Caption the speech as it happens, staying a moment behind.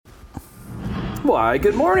Why,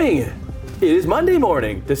 good morning. It is Monday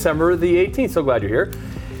morning, December the 18th. So glad you're here.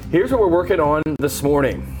 Here's what we're working on this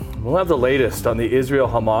morning. We'll have the latest on the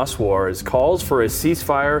Israel-Hamas war as calls for a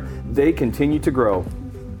ceasefire, they continue to grow.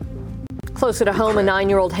 Closer to home, a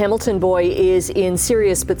 9-year-old Hamilton boy is in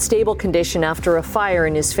serious but stable condition after a fire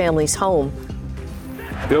in his family's home.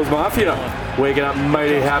 Bills Mafia waking up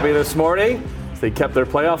mighty happy this morning. They kept their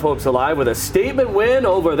playoff hopes alive with a statement win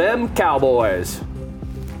over them Cowboys.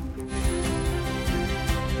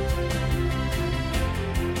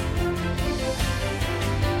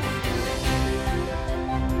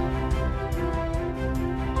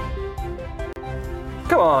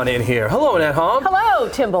 Come on in here. Hello, Annette Hom. Hello,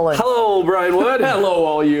 Tim Bullen. Hello, Brian Wood. Hello,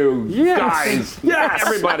 all you Yes. guys. Yes.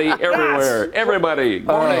 Everybody, everywhere. Yes. Everybody.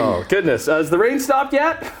 Morning. Oh, goodness. Has the rain stopped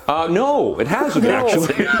yet? No, it hasn't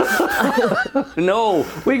actually. No,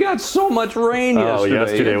 we got so much rain yesterday. Oh,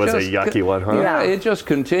 yesterday was a yucky one, huh? Yeah, it just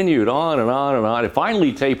continued on and on and on. It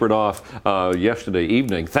finally tapered off yesterday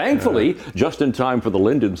evening. Thankfully, just in time for the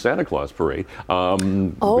Linden Santa Claus parade.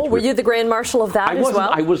 Were you the Grand Marshal of that as well?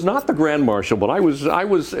 I was not the Grand Marshal, but I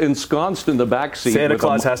was ensconced in the back seat. Santa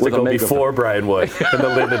Claus has to go before Brian Wood in the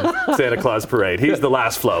Linden Santa Claus parade. He's the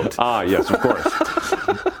last float. Ah, yes, of course.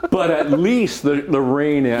 But at least the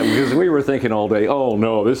rain, because we were thinking all day, oh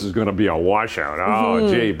no, this is going to be a washout. Oh,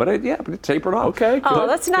 gee. But it tapered off. Okay. Good. Oh,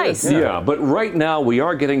 that's nice. Yeah, but right now we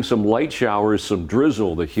are getting some light showers, some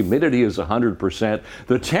drizzle. The humidity is 100%.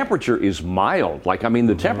 The temperature is mild.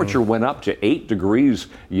 The temperature went up to 8 degrees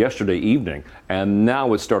yesterday evening, and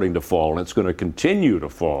now it's starting to fall, and it's going to continue to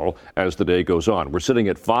fall as the day goes on. We're sitting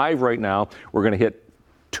at 5 right now. We're going to hit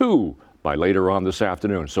 2 by later on this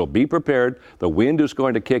afternoon. So be prepared. The wind is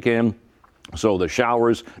going to kick in. So the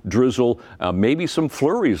showers, drizzle, maybe some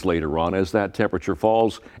flurries later on as that temperature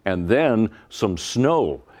falls, and then some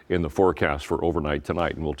snow in the forecast for overnight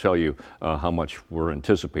tonight. And we'll tell you how much we're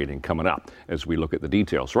anticipating coming up as we look at the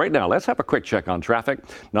details. Right now, let's have a quick check on traffic.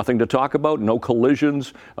 Nothing to talk about, no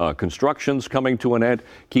collisions, construction's coming to an end.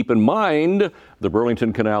 Keep in mind the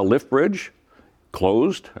Burlington Canal lift bridge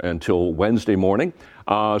closed until Wednesday morning.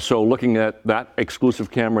 So looking at that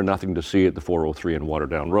exclusive camera, nothing to see at the 403 and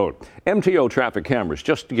Waterdown Road. MTO traffic cameras,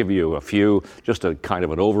 just to give you a few, just a kind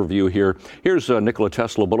of an overview here. Here's Nikola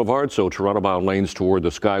Tesla Boulevard, so Toronto-bound lanes toward the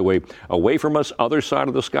Skyway. Away from us, other side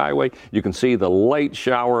of the Skyway, you can see the light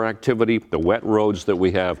shower activity, the wet roads that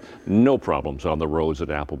we have. No problems on the roads at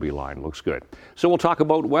Appleby Line. Looks good. So we'll talk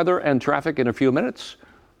about weather and traffic in a few minutes.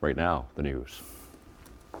 Right now, the news.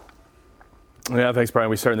 Yeah, thanks, Brian.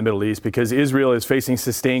 We start in the Middle East because Israel is facing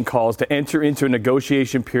sustained calls to enter into a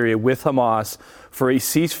negotiation period with Hamas for a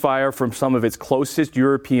ceasefire from some of its closest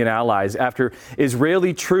European allies after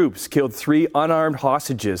Israeli troops killed 3 unarmed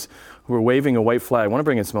hostages who were waving a white flag. I want to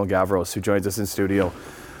bring in Simone Gavros, who joins us in studio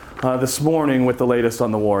this morning with the latest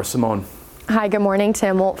on the war. Simone. Hi, good morning,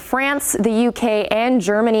 Tim. Well, France, the UK, and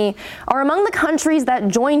Germany are among the countries that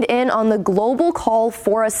joined in on the global call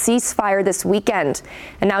for a ceasefire this weekend.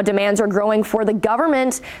 And now demands are growing for the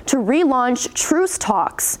government to relaunch truce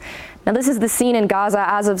talks. Now, this is the scene in Gaza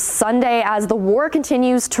as of Sunday as the war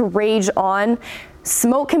continues to rage on.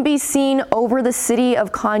 Smoke can be seen over the city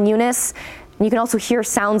of Khan Yunis. You can also hear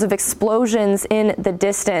sounds of explosions in the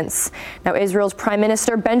distance. Now, Israel's Prime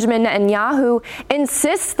Minister Benjamin Netanyahu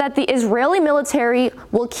insists that the Israeli military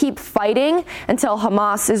will keep fighting until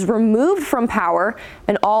Hamas is removed from power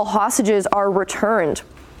and all hostages are returned.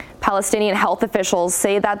 Palestinian health officials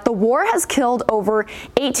say that the war has killed over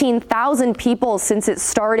 18,000 people since it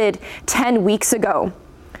started 10 weeks ago.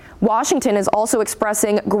 Washington is also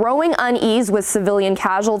expressing growing unease with civilian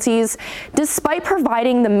casualties, despite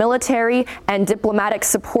providing the military and diplomatic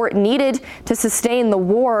support needed to sustain the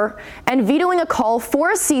war, and vetoing a call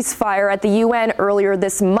for a ceasefire at the UN earlier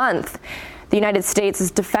this month. The United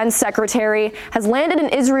States' defense secretary has landed in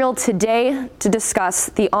Israel today to discuss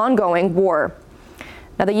the ongoing war.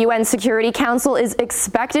 Now, the UN Security Council is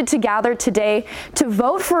expected to gather today to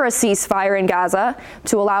vote for a ceasefire in Gaza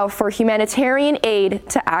to allow for humanitarian aid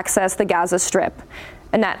to access the Gaza Strip.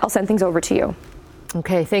 Annette, I'll send things over to you.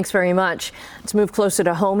 Okay, thanks very much. Let's move closer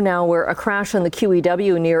to home now, where a crash on the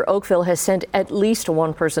QEW near Oakville has sent at least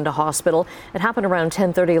one person to hospital. It happened around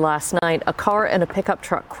 10:30 last night. A car and a pickup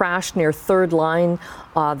truck crashed near Third Line,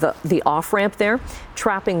 the off-ramp there,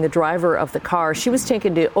 trapping the driver of the car. She was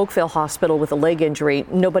taken to Oakville Hospital with a leg injury.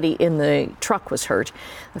 Nobody in the truck was hurt.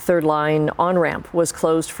 The Third Line on-ramp was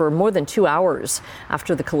closed for more than 2 hours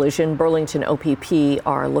after the collision. Burlington OPP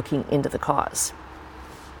are looking into the cause.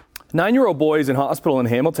 9-year-old boy is in hospital in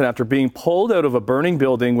Hamilton after being pulled out of a burning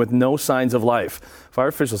building with no signs of life. Fire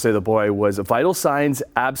officials say the boy was vital signs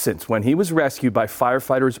absent when he was rescued by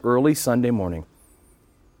firefighters early Sunday morning.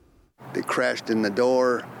 They crashed in the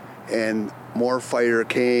door, and more fire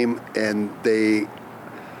came, and they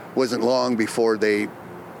wasn't long before they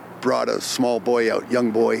brought a small boy out,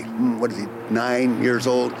 young boy, 9 years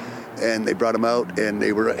old, and they brought him out, and they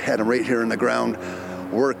had him right here on the ground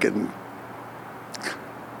working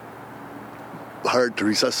hard to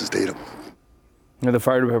resuscitate him. The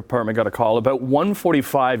fire department got a call about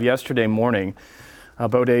 1:45 yesterday morning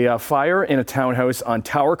about a fire in a townhouse on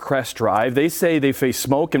Tower Crest Drive. They say they faced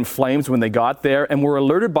smoke and flames when they got there and were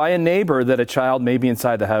alerted by a neighbor that a child may be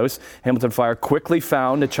inside the house. Hamilton Fire quickly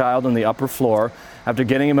found a child on the upper floor. After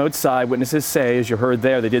getting him outside, witnesses say, as you heard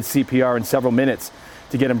there, they did CPR in several minutes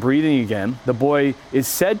to get him breathing again. The boy is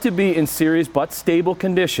said to be in serious but stable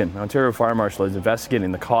condition. Ontario Fire Marshal is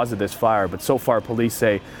investigating the cause of this fire, but so far police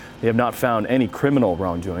say they have not found any criminal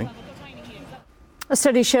wrongdoing. A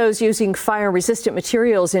study shows using fire-resistant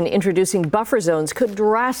materials in introducing buffer zones could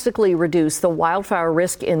drastically reduce the wildfire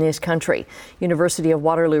risk in this country. University of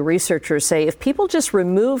Waterloo researchers say if people just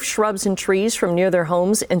removed shrubs and trees from near their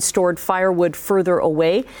homes and stored firewood further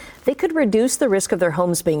away, they could reduce the risk of their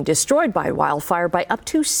homes being destroyed by wildfire by up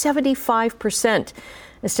to 75%.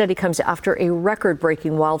 The study comes after a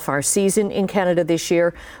record-breaking wildfire season in Canada this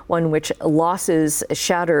year, one which losses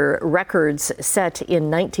shatter records set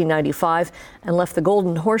in 1995 and left the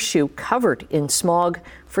Golden Horseshoe covered in smog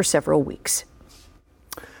for several weeks.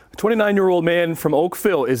 A 29-year-old man from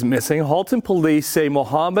Oakville is missing. Halton police say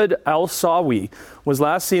Mohammed Al-Sawi was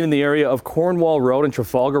last seen in the area of Cornwall Road and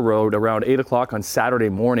Trafalgar Road around 8 o'clock on Saturday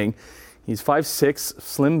morning. He's 5'6",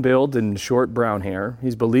 slim build and short brown hair.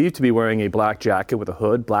 He's believed to be wearing a black jacket with a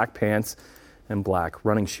hood, black pants, and black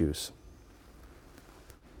running shoes.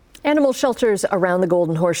 Animal shelters around the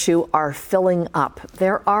Golden Horseshoe are filling up.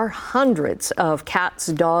 There are hundreds of cats,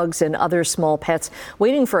 dogs, and other small pets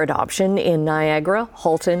waiting for adoption in Niagara,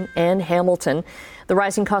 Halton, and Hamilton. The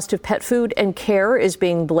rising cost of pet food and care is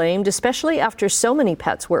being blamed, especially after so many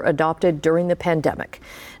pets were adopted during the pandemic.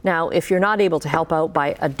 Now, if you're not able to help out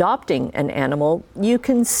by adopting an animal, you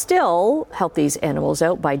can still help these animals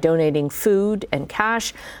out by donating food and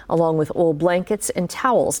cash, along with old blankets and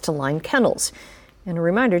towels to line kennels. And a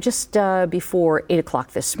reminder, just before 8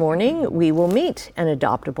 o'clock this morning, we will meet an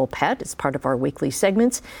adoptable pet as part of our weekly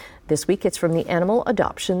segments. This week, it's from the Animal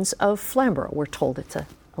Adoptions of Flamborough. We're told it's a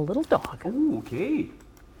little dog. Ooh, okay.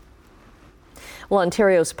 Well,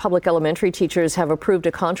 Ontario's public elementary teachers have approved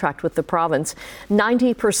a contract with the province.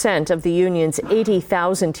 90% of the union's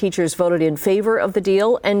 80,000 teachers voted in favor of the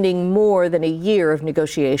deal, ending more than a year of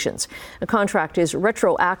negotiations. The contract is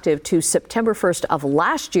retroactive to September 1st of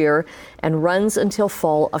last year and runs until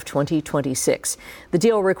fall of 2026. The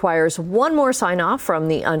deal requires one more sign-off from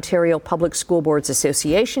the Ontario Public School Boards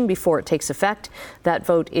Association before it takes effect. That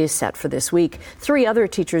vote is set for this week. 3 other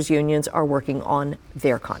teachers' unions are working on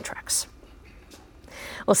their contracts.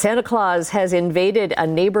 Well, Santa Claus has invaded a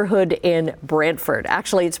neighborhood in Brantford.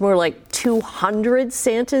 Actually, it's more like 200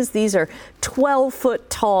 Santas. These are 12-foot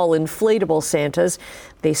tall inflatable Santas.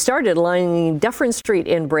 They started lining Dufferin Street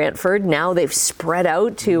in Brantford. Now they've spread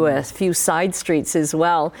out to a few side streets as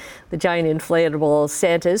well. The giant inflatable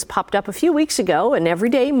Santas popped up a few weeks ago, and every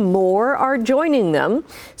day more are joining them.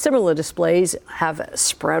 Similar displays have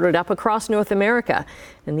sprouted up across North America.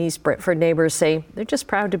 And these Brantford neighbors say they're just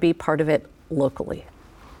proud to be part of it locally.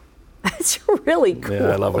 That's really cool. Yeah,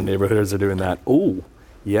 I love when neighborhoods are doing that. Oh,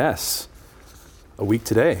 yes. A week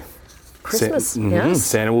today. Christmas, yes.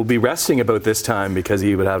 Santa will be resting about this time because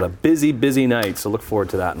he would have a busy, busy night. So look forward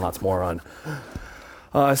to that and lots more on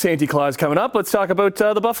Santa Claus coming up. Let's talk about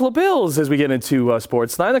the Buffalo Bills as we get into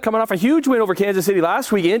sports tonight. They're coming off a huge win over Kansas City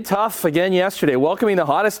last weekend. Tough again yesterday, welcoming the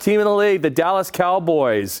hottest team in the league, the Dallas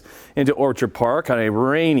Cowboys, into Orchard Park on a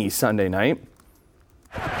rainy Sunday night.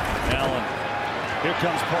 Allen, here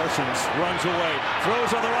comes Parsons, runs away,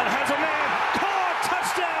 throws on the run, has a man, caught,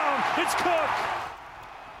 touchdown, it's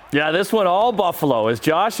Cook. Yeah, this one all Buffalo as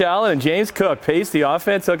Josh Allen and James Cook paced the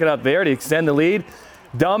offense, took it up there to extend the lead.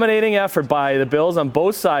 Dominating effort by the Bills on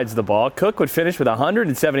both sides of the ball. Cook would finish with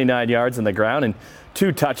 179 yards on the ground and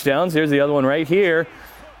 2 touchdowns. Here's the other one right here.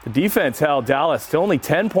 The defense held Dallas to only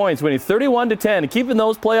 10 points, winning 31-10, keeping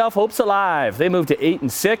those playoff hopes alive. They moved to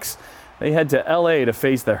 8-6. They head to L.A. to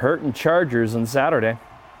face the hurting Chargers on Saturday.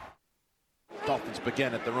 Dolphins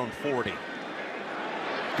begin at their own 40.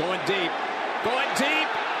 Going deep, right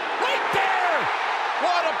there!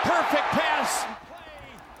 What a perfect pass!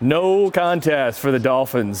 No contest for the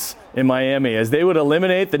Dolphins in Miami as they would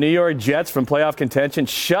eliminate the New York Jets from playoff contention,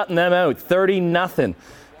 shutting them out 30-0.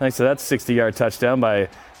 Nice, so that's a 60-yard touchdown by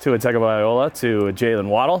Tua Tagovailoa to Jalen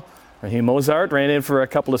Waddle. Raheem Mostert ran in for a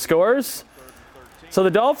couple of scores. So the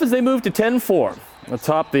Dolphins, they moved to 10-4.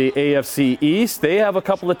 Atop the AFC East, they have a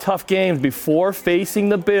couple of tough games before facing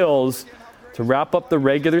the Bills to wrap up the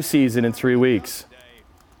regular season in 3 weeks.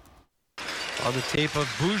 On the tape of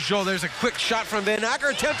Bujo, there's a quick shot from Van Acker,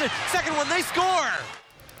 attempted, second one, they score!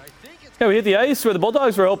 Yeah, we hit the ice where the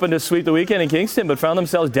Bulldogs were hoping to sweep the weekend in Kingston, but found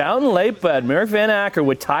themselves down late, but Merrick Van Acker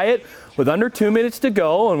would tie it with under 2 minutes to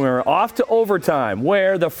go, and we were off to overtime,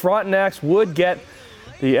 where the Frontenacs would get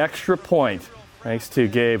the extra point. Thanks to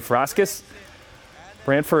Gabe Frascus.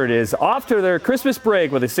 Brantford is off to their Christmas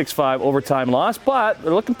break with a 6-5 overtime loss, but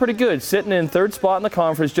they're looking pretty good, sitting in third spot in the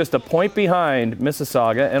conference, just a point behind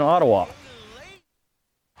Mississauga and Ottawa.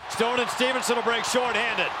 Stone and Stevenson will break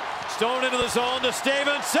short-handed. Stone into the zone to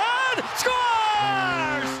Stevenson.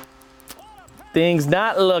 Scores! Things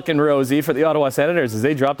not looking rosy for the Ottawa Senators as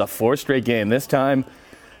they dropped a 4th straight game. This time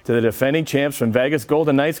to the defending champs from Vegas.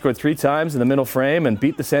 Golden Knights scored 3 times in the middle frame and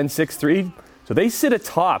beat the Sens 6-3. So they sit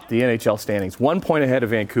atop the NHL standings, 1 point ahead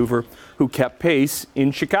of Vancouver, who kept pace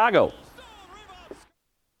in Chicago.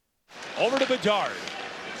 Over to Bedard.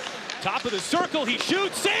 Top of the circle, he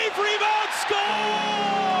shoots, save, rebound, score!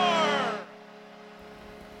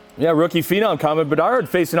 Yeah, rookie phenom Connor Bedard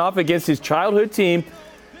facing off against his childhood team.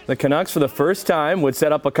 The Canucks, for the first time, would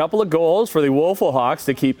set up a couple of goals for the Woeful Hawks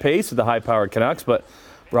to keep pace with the high-powered Canucks, but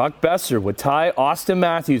Brock Besser would tie Austin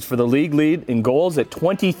Matthews for the league lead in goals at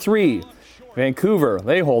 23. Vancouver,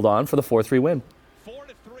 they hold on for the 4-3 win.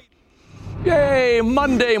 Yay,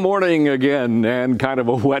 Monday morning again, and kind of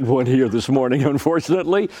a wet one here this morning,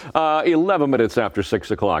 unfortunately. 11 minutes after 6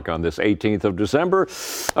 o'clock on this 18th of December.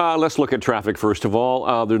 Let's look at traffic first of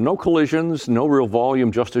all. There are no collisions, no real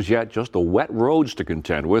volume just as yet, just the wet roads to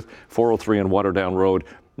contend with. 403 and Waterdown Road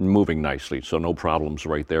moving nicely, so no problems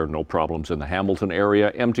right there, no problems in the Hamilton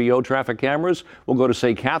area. MTO traffic cameras, we'll go to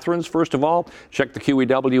St. Catharines first of all. Check the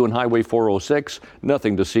QEW and Highway 406,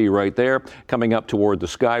 nothing to see right there. Coming up toward the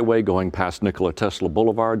Skyway, going past Nikola Tesla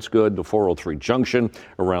Boulevard's good. The 403 junction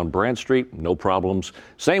around Brant Street, no problems.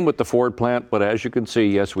 Same with the Ford plant, but as you can see,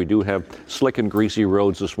 yes, we do have slick and greasy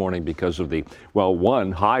roads this morning because of the, well,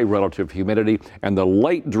 one, high relative humidity and the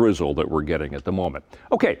light drizzle that we're getting at the moment.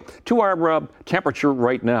 Okay, to our temperature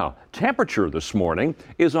right now. Temperature this morning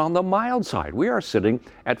is on the mild side. We are sitting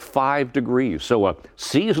at 5 degrees. So a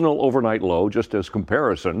seasonal overnight low, just as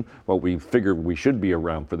comparison, what we figure we should be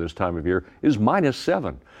around for this time of year, is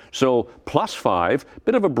 -7. So +5,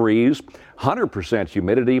 bit of a breeze, 100%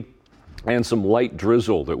 humidity, and some light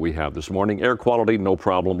drizzle that we have this morning. Air quality, no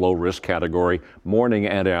problem, low risk category, morning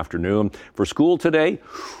and afternoon. For school today,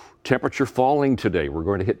 temperature falling today. We're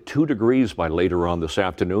going to hit 2 degrees by later on this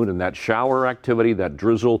afternoon, and that shower activity, that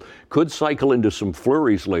drizzle, could cycle into some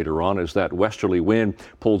flurries later on as that westerly wind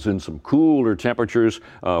pulls in some cooler temperatures,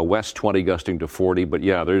 west 20 gusting to 40. But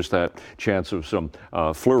yeah, there's that chance of some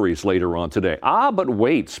flurries later on today. But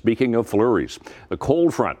wait, speaking of flurries, the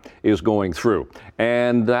cold front is going through,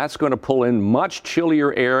 and that's going to pull in much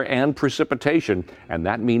chillier air and precipitation, and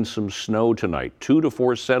that means some snow tonight, 2 to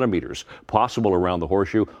 4 centimeters possible around the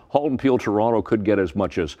Horseshoe. Halton Peel, Toronto could get as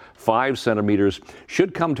much as 5 centimeters.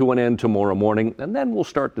 Should come to an end tomorrow morning, and then we'll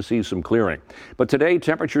start to see some clearing. But today,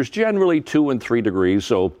 temperatures generally 2 and 3 degrees,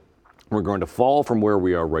 so we're going to fall from where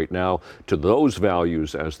we are right now to those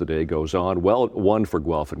values as the day goes on. Well, 1 for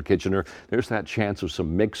Guelph and Kitchener. There's that chance of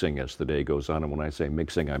some mixing as the day goes on. And when I say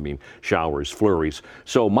mixing, I mean showers, flurries.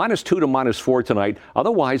 So -2 to -4 tonight.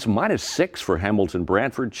 Otherwise, -6 for Hamilton,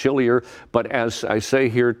 Brantford, chillier. But as I say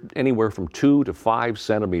here, anywhere from 2 to 5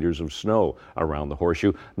 centimeters of snow around the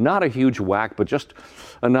Horseshoe. Not a huge whack, but just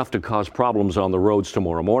enough to cause problems on the roads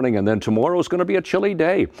tomorrow morning. And then tomorrow's going to be a chilly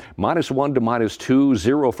day. -1 to -2,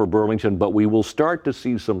 0 for Burlington. But we will start to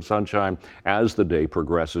see some sunshine as the day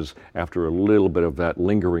progresses after a little bit of that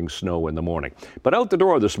lingering snow in the morning. But out the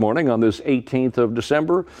door this morning on this 18th of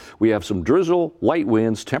December, we have some drizzle, light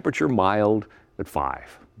winds, temperature mild at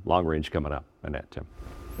 5. Long range coming up. Annette, Tim.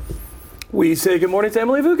 We say good morning to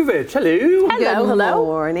Emily Vukovic. Hello. Good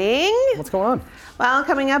morning. What's going on? Well,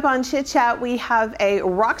 coming up on Chit Chat, we have a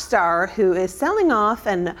rock star who is selling off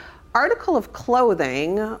an article of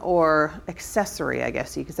clothing or accessory, I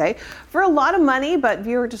guess you could say, for a lot of money, but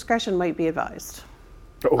viewer discretion might be advised.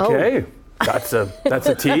 Okay. That's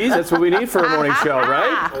a tease. That's what we need for a morning show,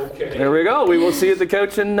 right? Okay. There we go. We will see you at the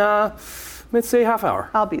couch in, let's say, half hour.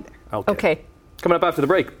 I'll be there. Okay. Coming up after the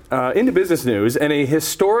break, into business news, and a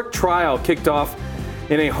historic trial kicked off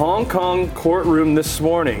in a Hong Kong courtroom this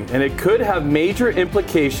morning, and it could have major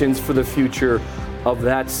implications for the future of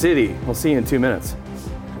that city. We'll see you in 2 minutes.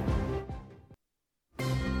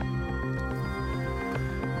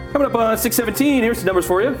 Coming up on 6:17, here's some numbers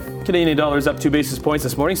for you. Canadian dollar's up 2 basis points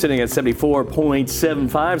this morning, sitting at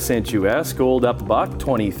 74.75 cents U.S. Gold up $1,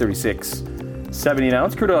 20.36.70 an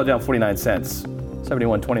ounce. Crude oil down 49 cents,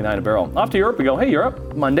 71.29 a barrel. Off to Europe we go. Hey,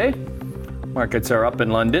 Europe, Monday. Markets are up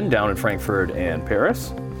in London, down in Frankfurt and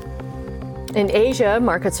Paris. In Asia,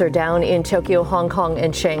 markets are down in Tokyo, Hong Kong,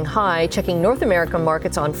 and Shanghai. Checking North American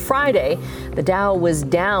markets on Friday, the Dow was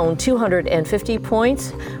down 250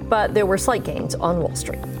 points, but there were slight gains on Wall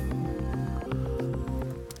Street.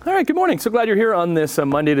 All right, good morning. So glad you're here on this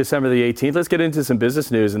Monday, December the 18th. Let's get into some business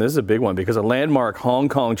news, and this is a big one because a landmark Hong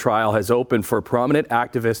Kong trial has opened for prominent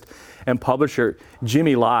activist and publisher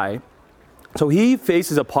Jimmy Lai. So he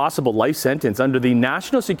faces a possible life sentence under the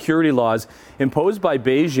national security laws imposed by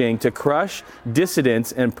Beijing to crush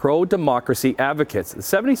dissidents and pro-democracy advocates. The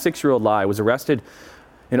 76-year-old Lai was arrested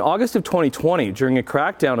in August of 2020 during a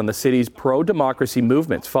crackdown on the city's pro-democracy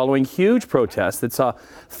movements following huge protests that saw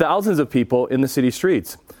thousands of people in the city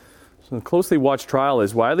streets. So the closely watched trial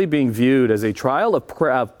is widely being viewed as a trial of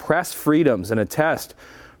press freedoms and a test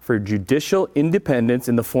for judicial independence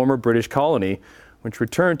in the former British colony, which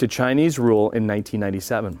returned to Chinese rule in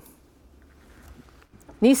 1997.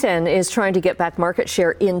 Nissan is trying to get back market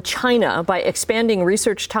share in China by expanding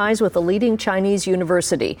research ties with a leading Chinese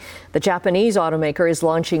university. The Japanese automaker is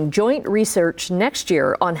launching joint research next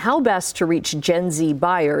year on how best to reach Gen Z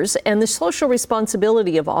buyers and the social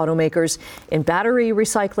responsibility of automakers in battery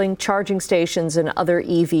recycling, charging stations, and other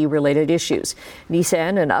EV-related issues.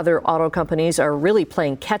 Nissan and other auto companies are really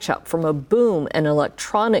playing catch-up from a boom in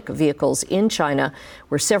electronic vehicles in China,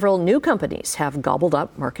 where several new companies have gobbled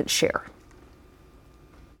up market share.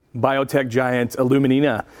 Biotech giant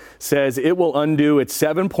Illumina says it will undo its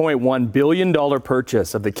 $7.1 billion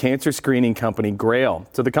purchase of the cancer screening company Grail.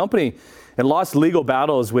 So the company had lost legal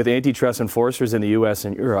battles with antitrust enforcers in the U.S.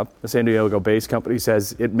 and Europe. The San Diego-based company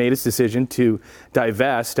says it made its decision to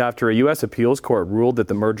divest after a U.S. appeals court ruled that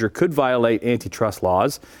the merger could violate antitrust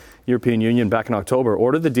laws. The European Union back in October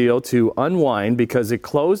ordered the deal to unwind because it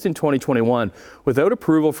closed in 2021 without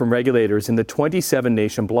approval from regulators in the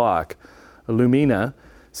 27-nation bloc. Illumina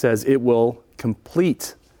says it will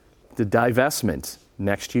complete the divestment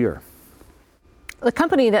next year. The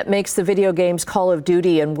company that makes the video games Call of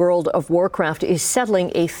Duty and World of Warcraft is settling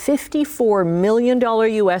a $54 million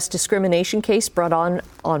U.S. discrimination case brought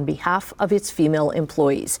on behalf of its female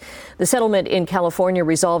employees. The settlement in California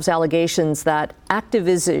resolves allegations that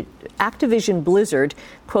Activision Blizzard,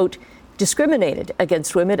 quote, discriminated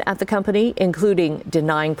against women at the company, including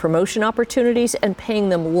denying promotion opportunities and paying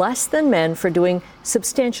them less than men for doing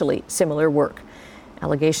substantially similar work.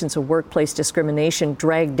 Allegations of workplace discrimination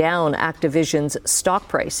dragged down Activision's stock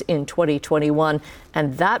price in 2021,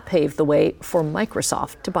 and that paved the way for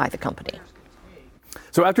Microsoft to buy the company.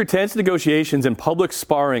 So after tense negotiations and public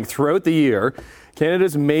sparring throughout the year,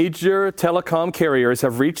 Canada's major telecom carriers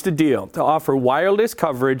have reached a deal to offer wireless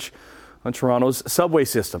coverage on Toronto's subway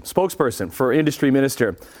system. Spokesperson for Industry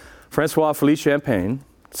Minister François-Philippe Champagne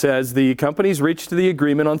says the companies reached the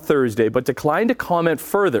agreement on Thursday but declined to comment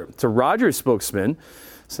further. So Rogers spokesman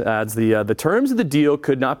adds the terms of the deal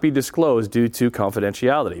could not be disclosed due to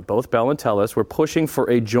confidentiality. Both Bell and TELUS were pushing for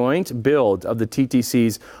a joint build of the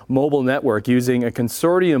TTC's mobile network using a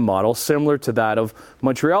consortium model similar to that of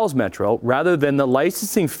Montreal's Metro rather than the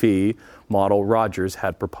licensing fee model Rogers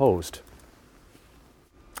had proposed.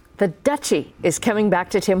 The Duchy is coming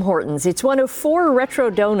back to Tim Hortons. It's one of 4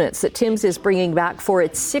 retro donuts that Tim's is bringing back for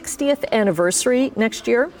its 60th anniversary next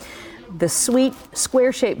year. The sweet,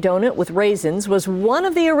 square-shaped donut with raisins was one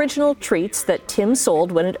of the original treats that Tim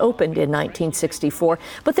sold when it opened in 1964,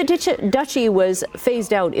 but the Duchy was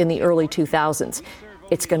phased out in the early 2000s.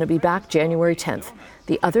 It's going to be back January 10th.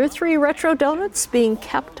 The other 3 retro donuts being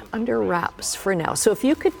kept under wraps for now. So if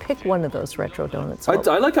you could pick one of those retro donuts.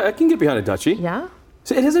 I can get behind a Duchy. Yeah?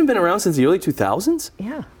 So it hasn't been around since the early 2000s?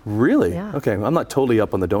 Yeah. Really? Yeah. Okay, I'm not totally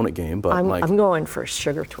up on the donut game, but I'm going for a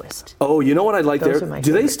sugar twist. Oh, you know what I like Those there? are my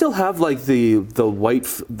Do they favorite. still have like the white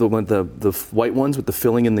white ones with the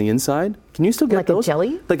filling in the inside? Can you still get Like those? a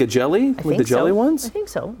jelly? Like a jelly I with think the jelly so. ones? I think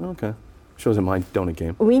so. Okay. Shows in my donut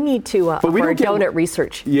game. We need to up But we our don't get- donut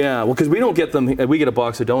research. Yeah, well, because we don't get them. We get a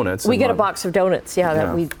box of donuts. We and get a box of donuts,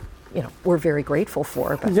 that Yeah. we're very grateful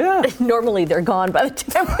for. But Yeah. normally they're gone by the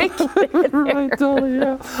time we get in there. Right, totally,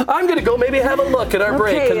 yeah. I'm going to go maybe have a look at our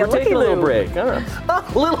break, Okay, because we're taking a little looky-loo. break. All right.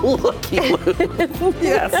 A little looky-loo.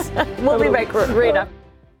 Yes. We'll be back right up.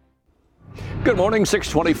 Good morning,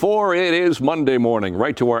 624. It is Monday morning,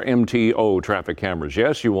 right to our MTO traffic cameras.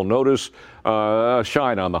 Yes, you will notice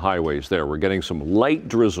shine on the highways there. We're getting some light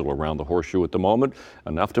drizzle around the horseshoe at the moment,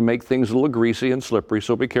 enough to make things a little greasy and slippery,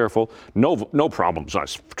 so be careful. No problems on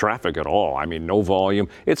traffic at all. I mean, no volume.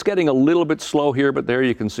 It's getting a little bit slow here, but there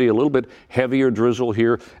you can see a little bit heavier drizzle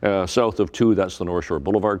here south of 2. That's the North Shore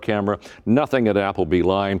Boulevard camera. Nothing at Appleby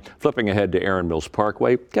Line. Flipping ahead to Erin Mills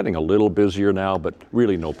Parkway. Getting a little busier now, but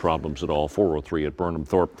really no problems at all. 403 at Burnham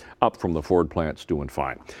Thorpe. Up from the Ford plant's doing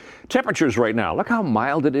fine. Temperatures right now, look how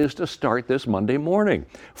mild it is to start this Monday morning.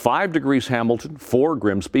 5 degrees Hamilton, 4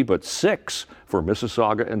 Grimsby, but 6 for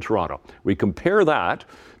Mississauga and Toronto. We compare that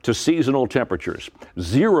to seasonal temperatures.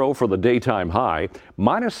 0 for the daytime high,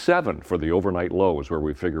 -7 for the overnight low is where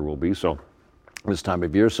we figure we'll be. So this time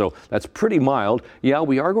of year, so that's pretty mild. Yeah,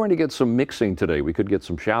 we are going to get some mixing today. We could get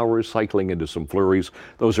some showers cycling into some flurries.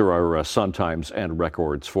 Those are our sun times and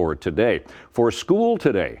records for today. For school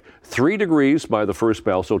today, 3 degrees by the first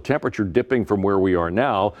bell, so temperature dipping from where we are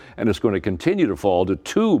now, and it's going to continue to fall to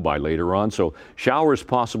 2 by later on, so showers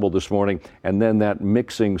possible this morning, and then that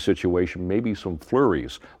mixing situation, maybe some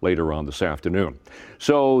flurries later on this afternoon.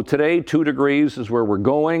 So today, 2 degrees is where we're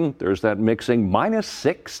going. There's that mixing.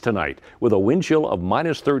 -6 tonight with a wind chill of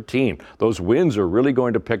 -13. Those winds are really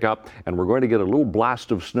going to pick up, and we're going to get a little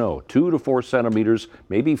blast of snow, 2 to 4 centimeters,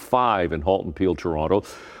 maybe 5 in Halton Peel, Toronto.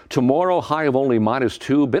 Tomorrow, high of only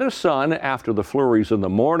 -2, bit of sun after the flurries in the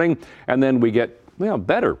morning, and then we get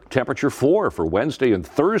better temperature 4 for Wednesday and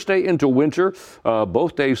Thursday into winter.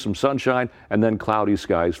 Both days some sunshine, and then cloudy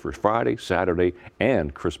skies for Friday, Saturday,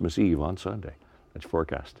 and Christmas Eve on Sunday. That's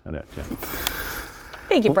forecast. Annette, yeah.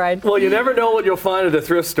 Thank you, Brian. Well, you never know what you'll find at a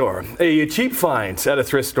thrift store. A cheap finds at a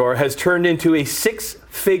thrift store has turned into a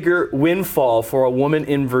 6-figure windfall for a woman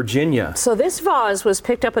in Virginia. So this vase was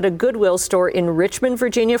picked up at a Goodwill store in Richmond,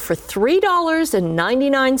 Virginia for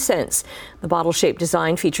 $3.99. The bottle-shaped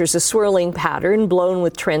design features a swirling pattern blown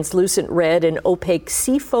with translucent red and opaque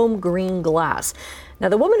seafoam green glass. Now,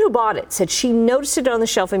 the woman who bought it said she noticed it on the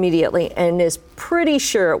shelf immediately and is pretty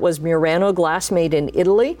sure it was Murano glass made in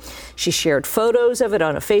Italy. She shared photos of it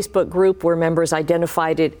on a Facebook group where members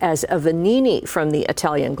identified it as a Vanini from the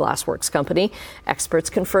Italian glassworks company. Experts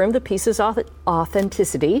confirmed the piece's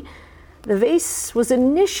authenticity. The vase was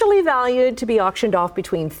initially valued to be auctioned off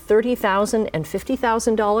between $30,000 and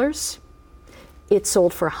 $50,000. It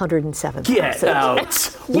sold for $107,000. Get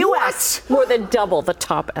out. U.S. More than double the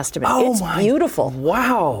top estimate. Oh, it's beautiful.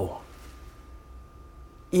 Wow.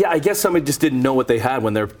 Yeah, I guess somebody just didn't know what they had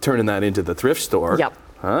when they're turning that into the thrift store. Yep.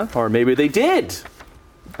 Huh? Or maybe they did.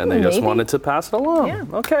 And they just wanted to pass it along. Yeah.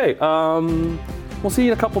 Okay. We'll see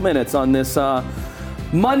you in a couple minutes on this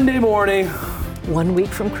Monday morning. 1 week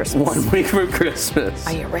from Christmas. 1 week from Christmas.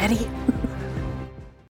 Are you ready?